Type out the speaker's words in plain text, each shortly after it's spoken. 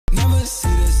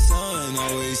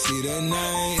don't always see the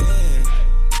night.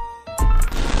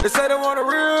 They say they want a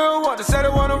real one, they say they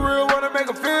want a real one to make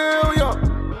them feel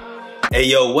young. Hey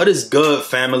yo, what is good,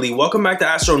 family? Welcome back to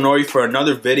Astro Nori for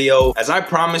another video. As I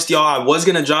promised y'all, I was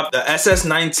gonna drop the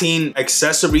SS19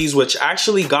 accessories, which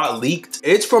actually got leaked.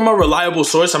 It's from a reliable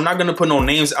source. I'm not gonna put no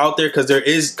names out there because there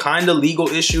is kind of legal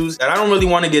issues that I don't really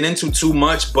want to get into too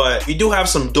much, but we do have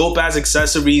some dope ass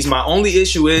accessories. My only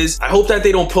issue is I hope that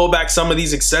they don't pull back some of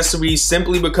these accessories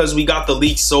simply because we got the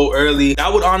leak so early.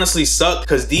 That would honestly suck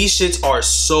because these shits are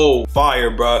so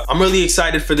fire, bruh. I'm really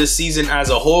excited for this season as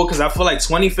a whole because I feel like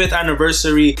 25th anniversary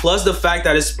plus the fact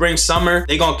that it's spring summer,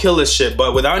 they gonna kill this shit.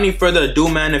 But without any further ado,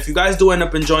 man, if you guys do end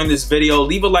up enjoying this video,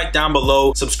 leave a like down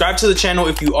below, subscribe to the channel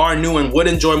if you are new and would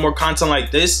enjoy more content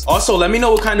like this. Also, let me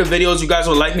know what kind of videos you guys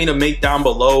would like me to make down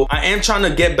below. I am trying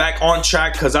to get back on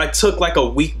track because I took like a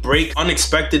week break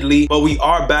unexpectedly, but we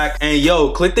are back. And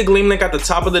yo, click the Gleam link at the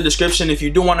top of the description if you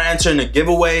do want to enter in a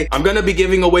giveaway. I'm gonna be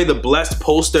giving away the Blessed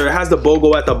poster. It has the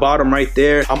BOGO at the bottom right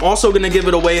there. I'm also gonna give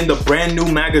it away in the brand new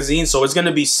magazine, so it's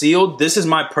gonna be sealed. This is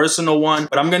my personal one,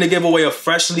 but I'm gonna give away a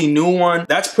freshly new one.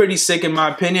 That's pretty sick in my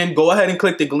opinion. Go ahead and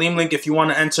click the Gleam link if you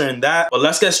want to enter in that. But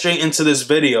let's get straight into this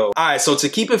video. Alright, so to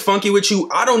keep it funky with you,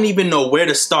 I don't even know where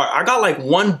to start. I got like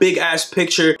one big ass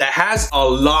picture that has a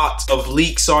lot of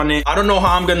leaks on it. I don't know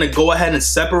how I'm gonna go ahead and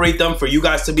separate them for you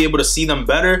guys to be able to see them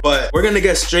better, but we're gonna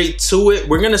get straight to it.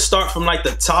 We're gonna start from like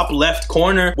the top left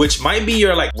corner, which might be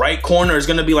your like right corner. Is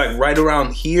gonna be like right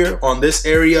around here on this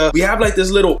area. We have like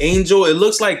this little angel. It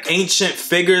looks like ancient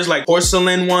figures, like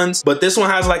porcelain ones, but this one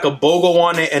has like a BOGO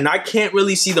on it and I can't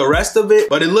really see the rest of it,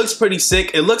 but it looks pretty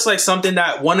sick. It looks like something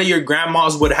that one of your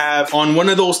grandmas would have on one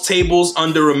of those tables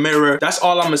under a mirror. That's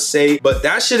all I'm gonna say, but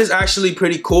that shit is actually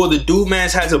pretty cool. The dude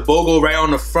man's has a BOGO right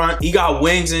on the front. He got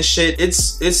wings and shit. It's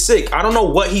sick. I don't know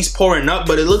what he's pouring up,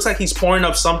 but it looks like he's pouring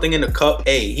up something in a cup.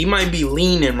 Hey, he might be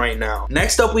leaning right now.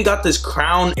 Next up, we got this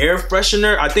crown air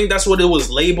freshener. I think that's what it was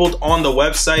labeled on the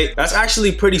website. That's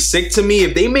actually pretty sick to me.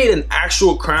 If they made an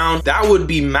actual crown, that would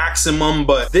be maximum,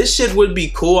 but this shit would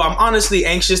be cool. I'm honestly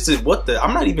anxious to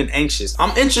I'm not even anxious.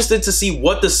 I'm interested to see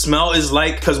what the smell is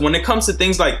like, because when it comes to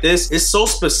things like this, it's so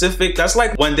specific. That's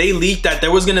like when they leaked that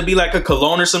there was gonna be like a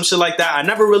cologne or some shit like that. I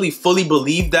never really fully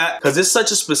believed that because it's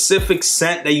such a specific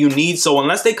scent that you need. So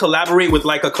unless they collaborate with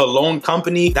like a cologne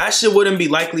company, that shit wouldn't be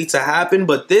likely to happen.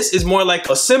 But this is more like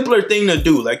a simpler thing to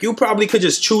do. Like you probably could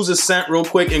just choose a scent real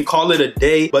quick and call it a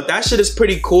day, but that shit is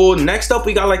pretty cool. Next up,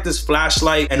 we got like this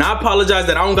flashlight, and I apologize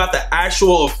that I don't got the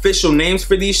actual official names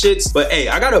for these shits, but hey,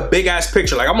 I got a big ass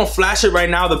picture. Like I'm gonna flash it right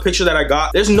now, the picture that I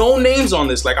got. There's no names on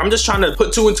this. Like I'm just trying to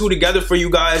put two and two together for you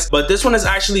guys, but this one is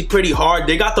actually pretty hard.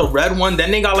 They got the red one,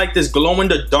 then they got like this glow in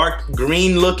the dark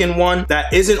green looking one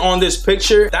that isn't on this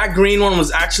picture. That green one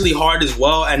was actually hard as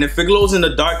well, and if it glows in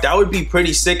the dark, that would be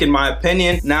pretty sick in my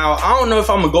opinion. Now, I don't know if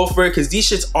I'm gonna go for it because these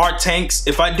shits are tanks.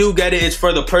 If I do get it, it's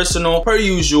for the personal per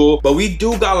usual, but we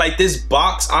do got like this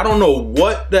box. I don't know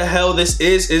what the hell this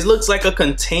is. It looks like a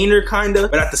container kinda,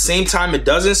 but at the same time it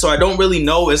doesn't, so I don't really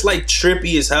know. It's like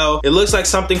trippy as hell. It looks like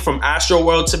something from Astro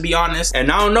World, to be honest,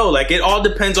 and I don't know, like it all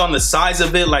depends on the size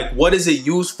of it. Like what is it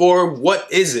used for? What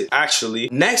is it actually?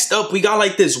 Next up, we got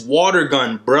like this water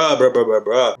gun. Bruh.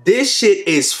 This shit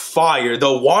is fire.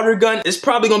 The water gun is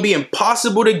probably gonna be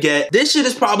impossible to get. This shit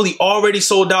is probably already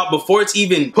sold out before it's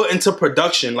even put into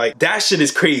production. Like that shit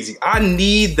is crazy. I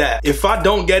need that. If I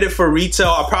don't get it for retail,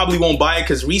 I probably won't buy it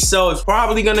because resale is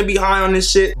probably gonna be high on this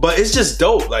shit, but it's just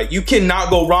dope. Like you cannot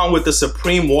go wrong with the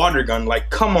Supreme water gun. Like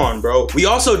come on, bro. We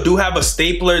also do have a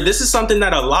stapler. This is something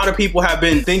that a lot of people have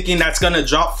been thinking that's gonna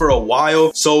drop for a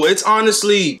while, so it's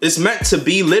meant to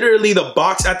be. Literally the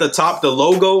box at the top, the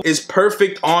logo is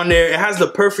perfect on there. It has the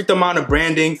perfect amount of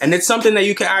branding, and it's something that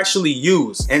you can actually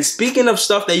use. And speaking of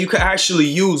stuff that you can actually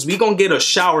use, we gonna get a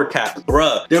shower cap.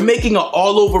 Bruh, they're making an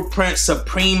all over print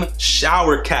Supreme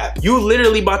shower cap. You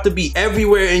literally about to be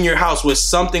everywhere in your house with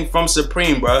something from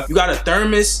Supreme, bro. You got a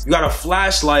thermos, you got a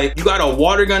flashlight, you got a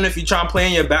water gun if you're trying to play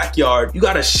in your backyard, you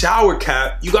got a shower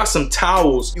cap, you got some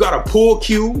towels, you got a pool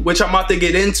cue, which I'm about to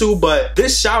get into. But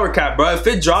this shower cap, bro, if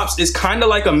it drops, it's kind of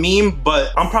like a meme,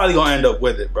 but I'm probably gonna end up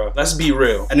with it, bro. Let's be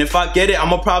real. And if I get it, I'm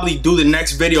gonna probably do the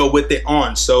next video with it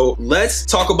on. So let's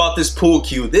talk about this pool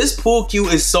cue. This pool cue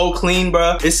is so clean,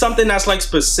 bro. It's something that's like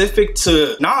specific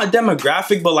to not a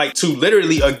demographic, but like to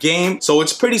literally a game. So So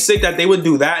it's pretty sick that they would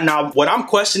do that. Now, what I'm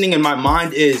questioning in my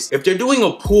mind is, if they're doing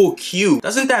a pool cue,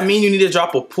 doesn't that mean you need to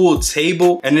drop a pool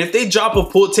table? And if they drop a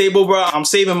pool table, bro, I'm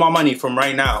saving my money from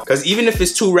right now. Because even if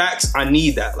it's 2 racks, I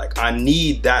need that. Like, I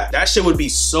need that. That shit would be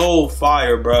so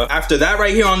fire, bro. After that,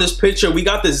 right here on this picture, we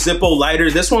got the Zippo lighter.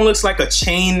 This one looks like a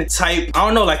chain type, I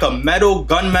don't know, like a metal,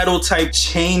 gunmetal type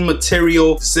chain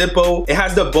material Zippo. It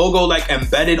has the BOGO like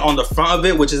embedded on the front of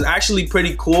it, which is actually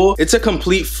pretty cool. It's a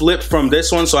complete flip from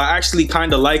this one, so I actually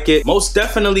kind of like it. Most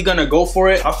definitely gonna go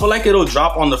for it. I feel like it'll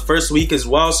drop on the first week as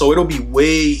well, so it'll be way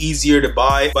easier to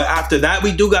buy. But after that,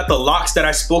 we do got the locks that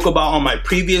I spoke about on my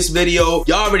previous video.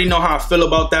 Y'all already know how I feel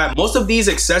about that. Most of these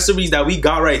accessories that we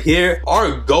got right here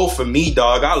are a go for me,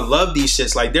 dog. I love these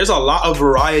shits. Like, there's a lot of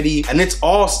variety and it's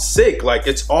all sick. Like,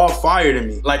 it's all fire to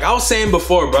me. Like I was saying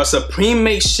before, bro, Supreme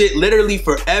makes shit literally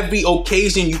for every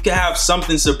occasion. You can have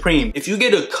something Supreme. If you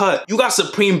get a cut, you got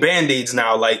Supreme band-aids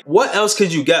now. Like, what else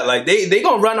could you get? Like, they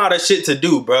gonna run out of shit to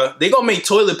do, bro. They gonna make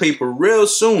toilet paper real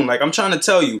soon. Like, I'm trying to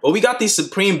tell you. But we got these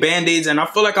Supreme band-aids and I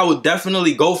feel like I would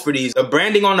definitely go for these. The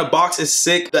branding on the box is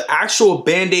sick. The actual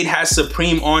band-aid has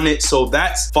Supreme on it, so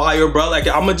that's fire, bro. Like,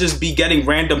 I'm gonna just be getting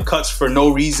random cuts for no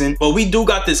reason. But we do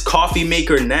got this coffee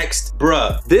maker next.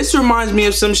 Bruh, this reminds me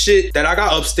of some shit that I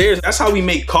got upstairs. That's how we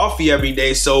make coffee every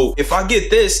day. So if I get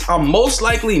this, I'm most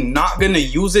likely not gonna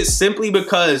use it simply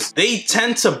because they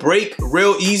tend to break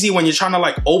real easy when you're trying to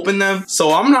like open them.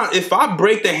 So I'm not, if I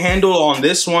break the handle on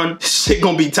this one, shit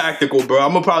gonna be tactical, bro.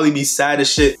 I'm gonna probably be sad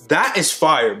as shit. That is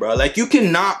fire, bro. Like, you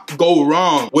cannot go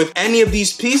wrong with any of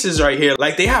these pieces right here.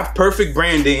 Like, they have perfect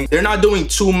branding. They're not doing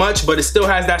too much, but it still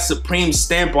has that Supreme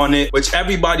stamp on it, which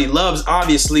everybody loves,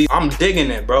 obviously. I'm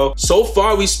digging it, bro. So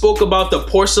far, we spoke about the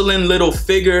porcelain little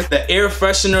figure, the air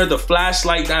freshener, the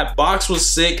flashlight. That box was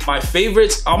sick. My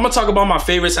favorites, I'm gonna talk about my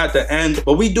favorites at the end,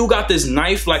 but we do got this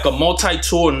knife, like a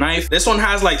multi-tool knife. This one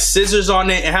has like scissors on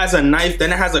it. It has a knife,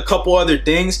 then it has a couple other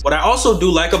things. What I also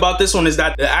do like about this one is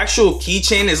that the actual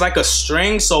keychain is like a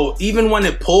string, so even when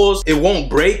it pulls, it won't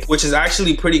break, which is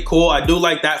actually pretty cool. I do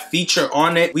like that feature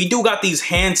on it. We do got these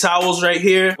hand towels right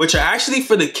here, which are actually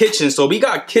for the kitchen. So we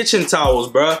got kitchen towels,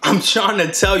 bro. I'm trying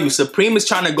to tell you, Supreme is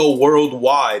trying to go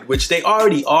worldwide, which they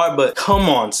already are, but come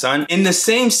on, son. In the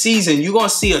same season, you're gonna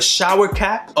see a shower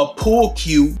cap, a pool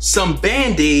cue, some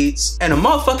band-aids, and a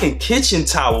motherfucking kitchen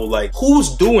towel. Like,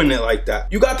 who's doing it like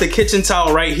that? You got the kitchen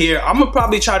towel right here. I'm gonna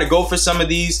probably try to go for some of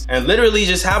these and literally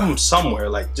just have them somewhere.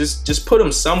 Like, just put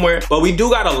them somewhere. But we do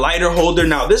got a lighter holder.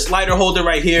 Now, this lighter holder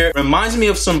right here reminds me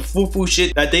of some foo-foo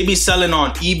shit that they be selling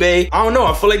on eBay. I don't know.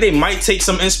 I feel like they might take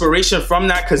some inspiration from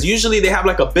that, because usually they have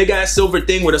like a big ass silver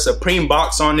thing with a Supreme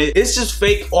box on it. It's just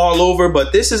fake all over,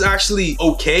 but this is actually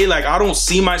okay. Like, I don't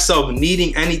see myself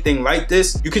needing anything like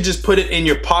this. You could just put it in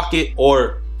your pocket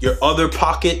or your other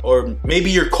pocket, or maybe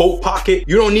your coat pocket.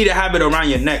 You don't need to have it around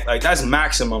your neck. Like, that's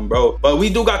maximum, bro. But we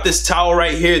do got this towel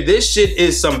right here. This shit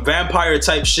is some vampire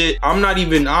type shit. I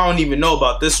don't even know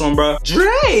about this one, bro.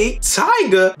 Drake,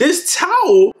 Tiger, this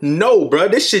towel, no, bro.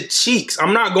 This shit cheeks.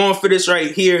 I'm not going for this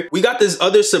right here. We got this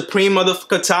other Supreme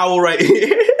motherfucker towel right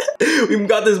here. We've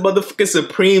got this motherfucking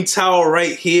Supreme towel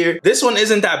right here. This one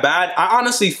isn't that bad. I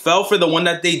honestly fell for the one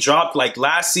that they dropped like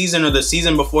last season or the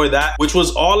season before that, which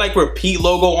was all like repeat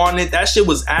logo on it. That shit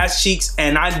was ass cheeks,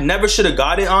 and I never should have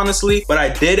got it, honestly, but I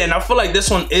did. And I feel like this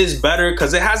one is better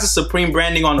because it has the Supreme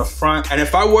branding on the front. And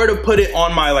if I were to put it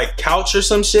on my like couch or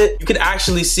some shit, you could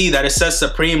actually see that it says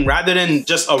Supreme rather than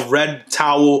just a red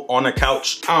towel on a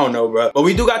couch. I don't know, bro. But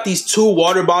we do got these 2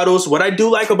 water bottles. What I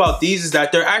do like about these is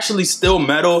that they're actually still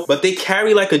metal, but they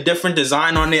carry like a different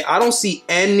design on it. I don't see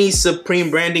any Supreme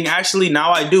branding. Actually,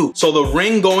 now I do. So the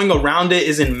ring going around it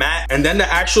is in matte, and then the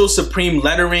actual Supreme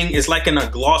lettering is like in a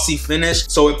glossy finish,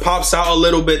 so it pops out a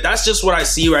little bit. That's just what I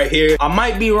see right here. I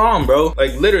might be wrong, bro.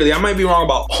 Like, literally, I might be wrong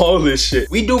about all this shit.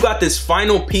 We do got this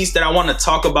final piece that I want to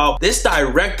talk about. This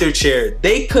director chair.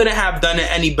 They couldn't have done it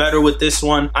any better with this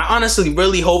one. I honestly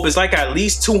really hope it's like at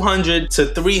least $200 to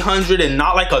 $300 and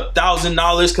not like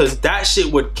 $1,000, because that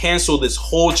shit would cancel this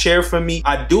whole chair for me.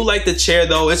 I do like the chair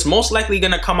though. It's most likely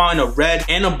gonna come out in a red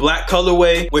and a black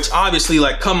colorway, which obviously,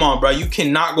 like, come on, bro, you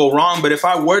cannot go wrong. But if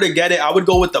I were to get it, I would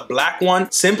go with the black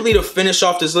one, simply to finish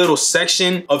off this little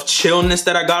section of chillness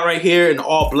that I got right here in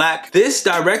all black. This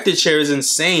director chair is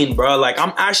insane, bro. Like,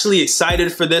 I'm actually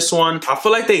excited for this one. I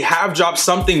feel like they have dropped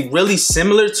something really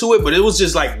similar to it, but it was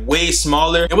just like way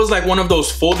smaller. It was like one of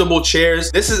those foldable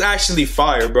chairs. This is actually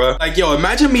fire, bro. Like, yo,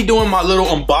 imagine me doing my little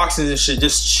unboxings and shit,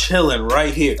 just chilling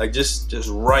right here. Like, just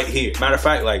right here. Matter of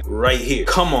fact, like right here.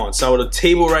 Come on, so with a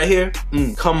table right here.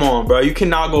 Come on, bro. You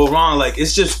cannot go wrong. Like,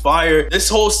 it's just fire. This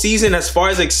whole season, as far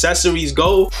as accessories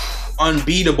go,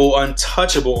 unbeatable,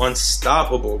 untouchable,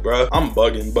 unstoppable, bro. I'm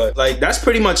bugging, but like that's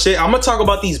pretty much it. I'm gonna talk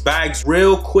about these bags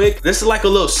real quick. This is like a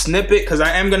little snippet because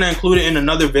I am gonna include it in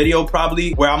another video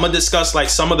probably, where I'm gonna discuss like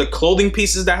some of the clothing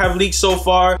pieces that have leaked so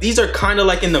far. These are kind of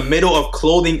like in the middle of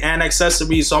clothing and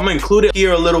accessories, so I'm gonna include it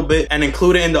here a little bit and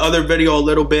include it in the other video a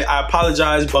little bit. I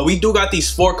apologize, but we do got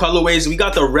these 4 colorways. We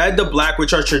got the red, the black,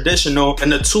 which are traditional,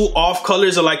 and the 2 off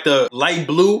colors are like the light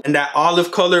blue and that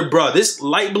olive color. Bruh, this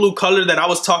light blue color that I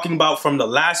was talking about from the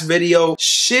last video,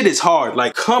 shit is hard.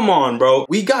 Like, come on, bro.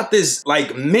 We got this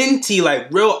like minty, like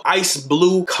real ice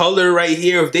blue color right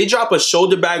here. If they drop a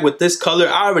shoulder bag with this color,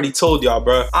 I already told y'all,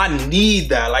 bro, I need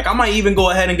that. Like, I might even go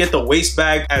ahead and get the waist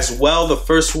bag as well the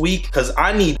first week because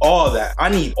I need all that. I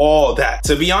need all that.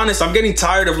 To be honest, I'm getting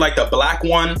tired of like the black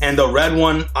one and the red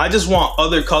one. I just want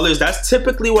other colors. That's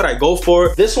typically what I go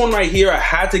for. This one right here, I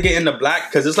had to get in the black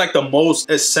because it's like the most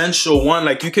essential one.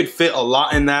 Like, you could fit a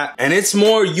lot in that and it's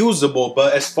more usable.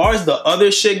 But as far as the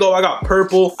other shit go, I got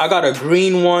purple, I got a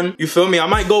green one. You feel me? I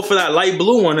might go for that light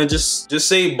blue one and just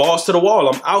say balls to the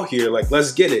wall. I'm out here, like,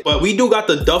 let's get it. But we do got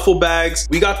the duffel bags,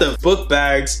 we got the book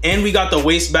bags, and we got the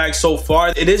waist bags so far.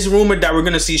 It is rumored that we're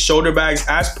gonna see shoulder bags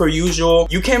as per usual.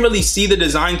 You can't really see the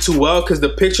design too well because the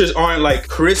pictures aren't like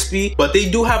crispy, but they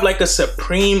do have like a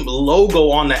Supreme logo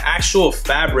on the actual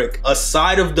fabric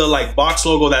aside of the like box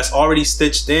logo that's already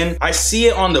stitched in. I see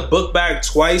it on the book bag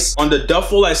twice. On the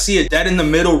duffel, I see it dead in the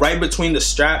middle right between the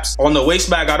straps. On the waist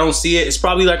bag, I don't see it. It's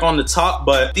probably like on the top,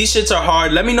 but these shits are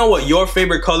hard. Let me know what your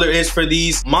favorite color is for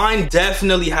these. Mine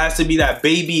definitely has to be that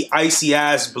baby icy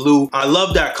ass blue. I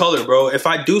love that color, bro. If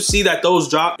I do see that those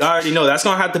drop, you already know that's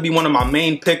gonna have to be one of my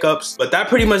main pickups. But that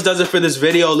pretty much does it for this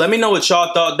video. Let me know what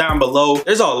y'all thought down below.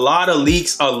 There's a lot of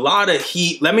leaks, a lot of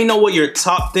heat. Let me know what your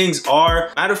top things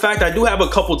are. Matter of fact, I do have a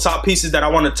couple top pieces that I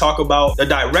want to talk about. The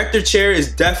director chair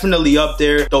is definitely up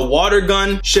there. The water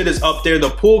gun shit is up there. The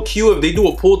pool cue, if they do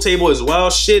a pool table as well,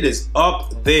 shit is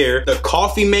up there. The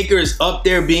coffee maker is up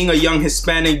there, being a young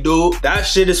Hispanic dude. That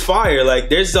shit is fire. Like,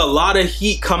 there's a lot of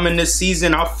heat coming this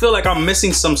season. I feel like I'm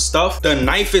missing some stuff. The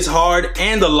knife is hard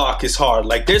and the lock is hard.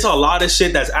 Like, there's a lot of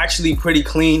shit that's actually pretty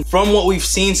clean from what we've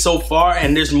seen so far,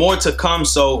 and there's more to come.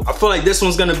 So I feel like this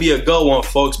one's gonna be a good one,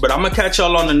 folks. But I'm gonna catch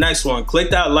y'all on the next one.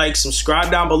 Click that like,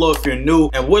 subscribe down below if you're new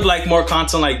and would like more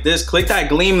content like this. Click that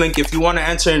Gleam link if you want to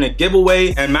enter in a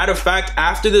giveaway. And matter of fact,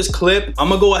 after this clip, I'm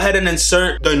gonna go ahead and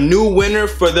insert the new winner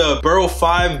for the Borough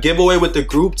 5 giveaway with the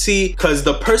group tee, because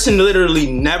the person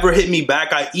literally never hit me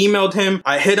back. I emailed him,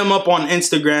 I hit him up on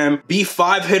Instagram,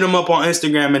 B5 hit him up on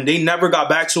Instagram, and they never got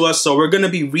back to us. So we're gonna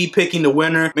be re-picking the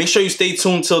winner. Make sure you stay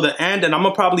tuned till the end, and I'm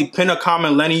gonna probably pin a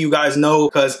comment letting you guys know,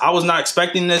 because I was not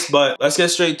expecting this. But let's get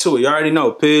straight to it. You already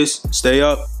know. Peace, stay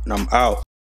up, and I'm out.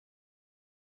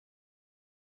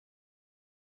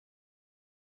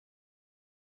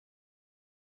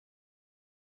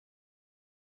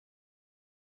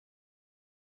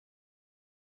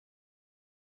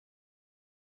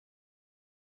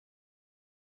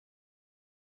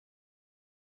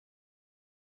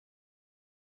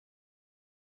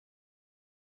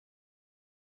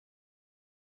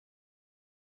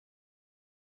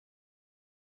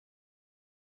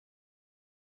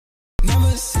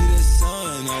 Never see the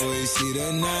sun, always see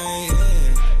the night.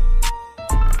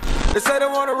 They say they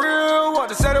want a real one,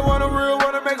 they say they want a real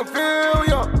one to make them feel.